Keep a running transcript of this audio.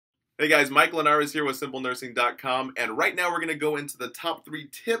Hey guys, Michael and Ara is here with SimpleNursing.com, and right now we're going to go into the top 3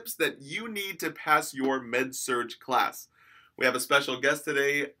 tips that you need to pass your Med-Surg class. We have a special guest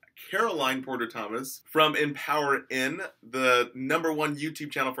today, Caroline Porter-Thomas from EmpoweRN, the #1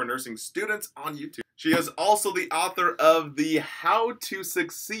 YouTube channel for nursing students on YouTube. She is also the author of the How to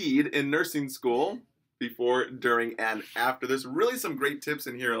Succeed in Nursing School Before, During, and After. There's really some great tips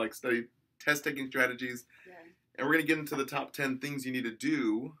in here, like study test taking strategies, and we're going to get into the top 10 things you need to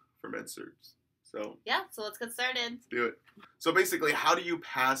do for Med-Surg. So let's get started. Let's do it. So basically, how do you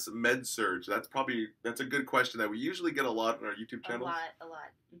pass Med-Surg? That's a good question that we usually get a lot on our YouTube channels. A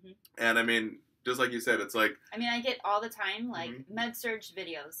lot. Mm-hmm. And I mean, just like you said, it's like... I mean, I get all the time, like, Med-Surg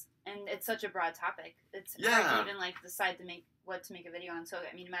videos, and it's such a broad topic. It's hard to even, like, decide to make a video on. So,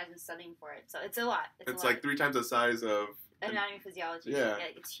 I mean, imagine studying for it. So, it's a lot. It's like 3 times the size of... anatomy, physiology. Yeah.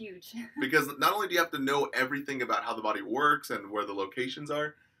 It's huge. Because not only do you have to know everything about how the body works and where the locations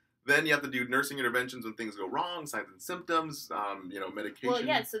are, then you have to do nursing interventions when things go wrong, signs and symptoms, medication. Well,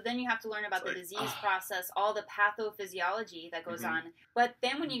 yeah, so then you have to learn about the disease process, all the pathophysiology that goes on. But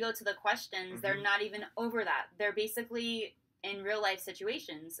then when you go to the questions, they're not even over that. They're basically in real-life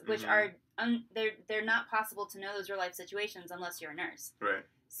situations, which are, they're not possible to know those real-life situations unless you're a nurse. Right.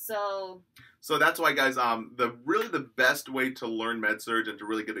 So that's why, guys, the best way to learn Med-Surg and to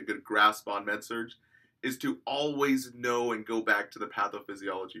really get a good grasp on Med-Surg is to always know and go back to the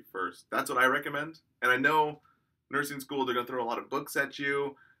pathophysiology first. That's what I recommend. And I know nursing school, they're going to throw a lot of books at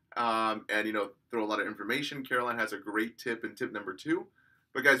you and, throw a lot of information. Caroline has a great tip in tip number 2.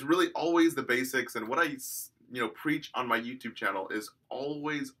 But, guys, really always the basics. And what I, preach on my YouTube channel is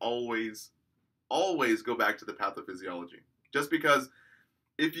always, always, always go back to the pathophysiology. Just because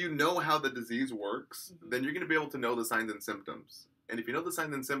if you know how the disease works, then you're going to be able to know the signs and symptoms. And if you know the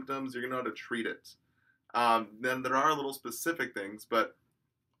signs and symptoms, you're going to know how to treat it. Then there are little specific things, but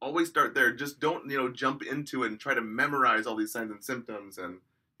always start there. Just don't, jump into it and try to memorize all these signs and symptoms and,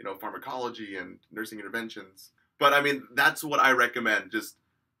 pharmacology and nursing interventions. But, I mean, that's what I recommend. Just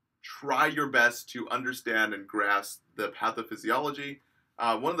try your best to understand and grasp the pathophysiology.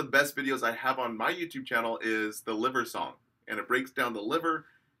 One of the best videos I have on my YouTube channel is the liver song. And it breaks down the liver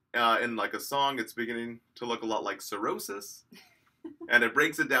in like a song. It's beginning to look a lot like cirrhosis. And it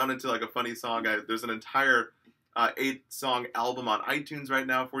breaks it down into like a funny song. There's an entire 8-song album on iTunes right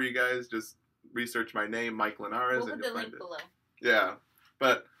now for you guys. Just research my name, Michael and Ara, and you'll find it below. Yeah,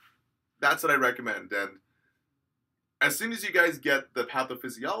 but that's what I recommend. And as soon as you guys get the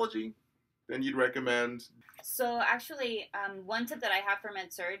pathophysiology, then you'd recommend... So actually, one tip that I have for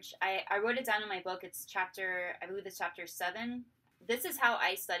Med-Surg, I wrote it down in my book. It's chapter 7. This is how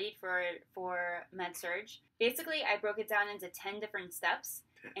I studied for Med-Surg. Basically, I broke it down into 10 different steps,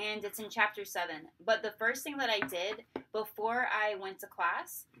 and it's in chapter 7. But the first thing that I did before I went to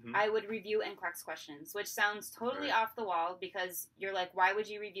class, I would review NCLEX questions, which sounds totally off the wall because you're like, why would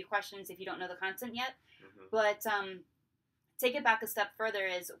you review questions if you don't know the content yet? But take it back a step further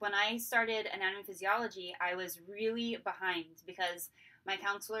is when I started anatomy physiology, I was really behind because my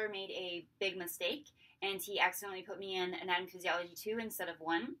counselor made a big mistake and he accidentally put me in anatomy physiology 2 instead of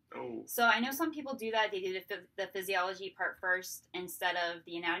 1. Oh. So I know some people do that. They do the physiology part first instead of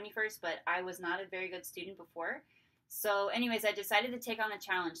the anatomy first, but I was not a very good student before. So anyways, I decided to take on a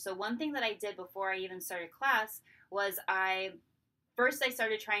challenge. So one thing that I did before I even started class was I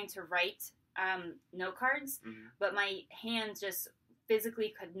started trying to write note cards, but my hands just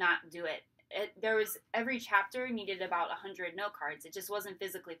physically could not do it. Every chapter needed about 100 note cards. It just wasn't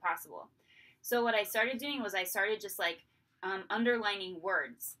physically possible. So what I started doing was I started just like underlining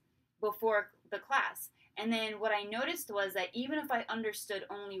words before the class. And then what I noticed was that even if I understood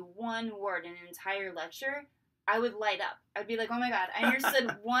only one word in an entire lecture, I would light up. I'd be like, oh my God, I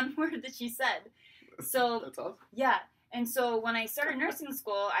understood one word that she said. So that's awesome. Yeah. And so when I started nursing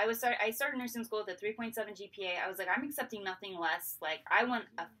school, I started nursing school with a 3.7 GPA. I was like, I'm accepting nothing less. Like, I want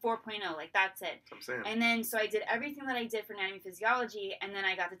a 4.0. Like, that's it. That's what I'm saying. And then, so I did everything that I did for anatomy physiology, and then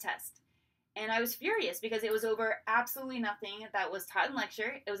I got the test. And I was furious because it was over absolutely nothing that was taught in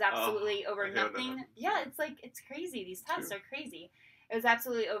lecture. It was absolutely over nothing. Yeah, it's crazy. These tests are crazy. It was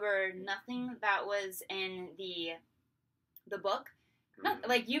absolutely over nothing that was in the book. Not,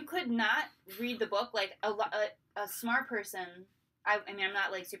 like, you could not read the book. Like, a smart person, I mean, I'm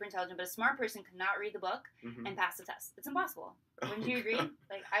not, like, super intelligent, but a smart person could not read the book and pass the test. It's impossible. Wouldn't you agree?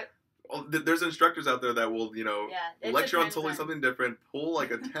 Like, Well, there's instructors out there that will, lecture on totally something different, pull, like,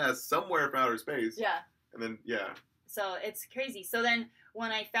 a test somewhere from outer space. Yeah. And then, So, it's crazy. So, then,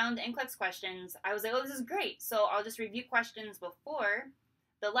 when I found NCLEX questions, I was like, oh, this is great. So, I'll just review questions before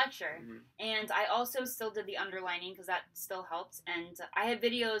the lecture. Mm-hmm. And I also still did the underlining because that still helped. And I have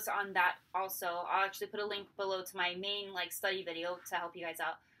videos on that also. I'll actually put a link below to my main like study video to help you guys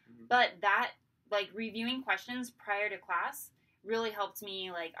out. Mm-hmm. But that like reviewing questions prior to class really helped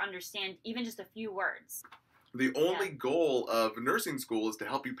me like understand even just a few words. The only goal of nursing school is to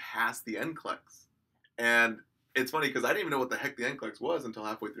help you pass the NCLEX. And it's funny because I didn't even know what the heck the NCLEX was until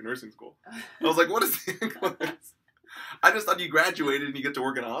halfway through nursing school. I was like, what is the NCLEX? I just thought you graduated and you get to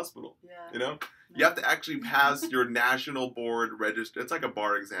work in a hospital. Yeah. You know? No. You have to actually pass your national board register. It's like a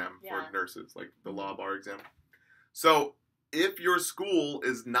bar exam for nurses, like the law bar exam. So if your school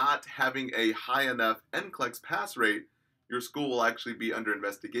is not having a high enough NCLEX pass rate, your school will actually be under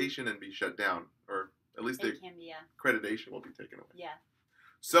investigation and be shut down. Or at least the accreditation will be taken away. Yeah.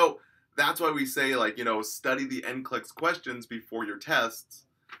 So that's why we say, like, you know, study the NCLEX questions before your tests,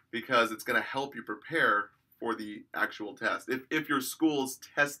 because it's going to help you prepare for the actual test. If your school's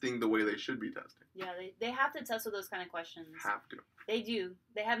testing the way they should be testing. Yeah, they have to test with those kind of questions. Have to. They do.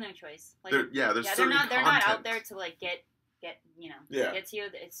 They have no choice. Like, they're not out there to like get get to you.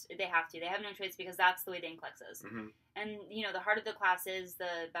 They have to. They have no choice because that's the way the NCLEX is. Mm-hmm. And you know, the harder the class is,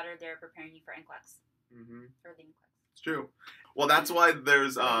 the better they're preparing you for NCLEX. Mm-hmm. Or the NCLEX. It's true. Well, that's why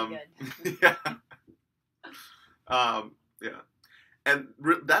there's and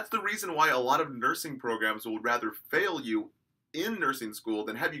that's the reason why a lot of nursing programs will rather fail you in nursing school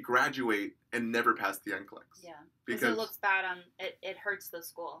than have you graduate and never pass the NCLEX. Yeah, because it looks bad on it. It hurts the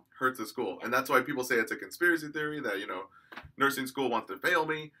school. Hurts the school, and that's why people say it's a conspiracy theory that, you know, nursing school wants to fail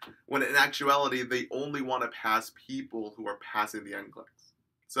me, when in actuality they only want to pass people who are passing the NCLEX.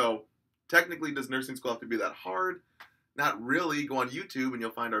 So technically, does nursing school have to be that hard? Not really. Go on YouTube and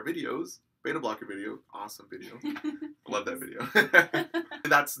you'll find our videos. Beta blocker video, awesome video. Love that video.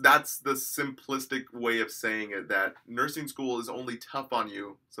 That's the simplistic way of saying it, that nursing school is only tough on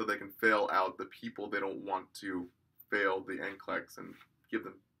you so they can fail out the people they don't want to fail the NCLEX and give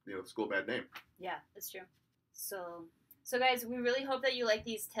them, you know, the school a bad name. Yeah, that's true. So guys, we really hope that you like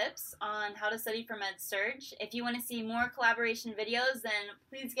these tips on how to study for Med-Surg. If you want to see more collaboration videos, then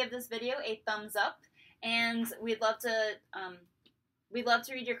please give this video a thumbs up, and we'd love to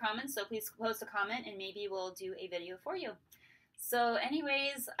read your comments, so please post a comment and maybe we'll do a video for you. So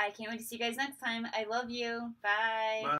anyways, I can't wait to see you guys next time. I love you. Bye. Bye.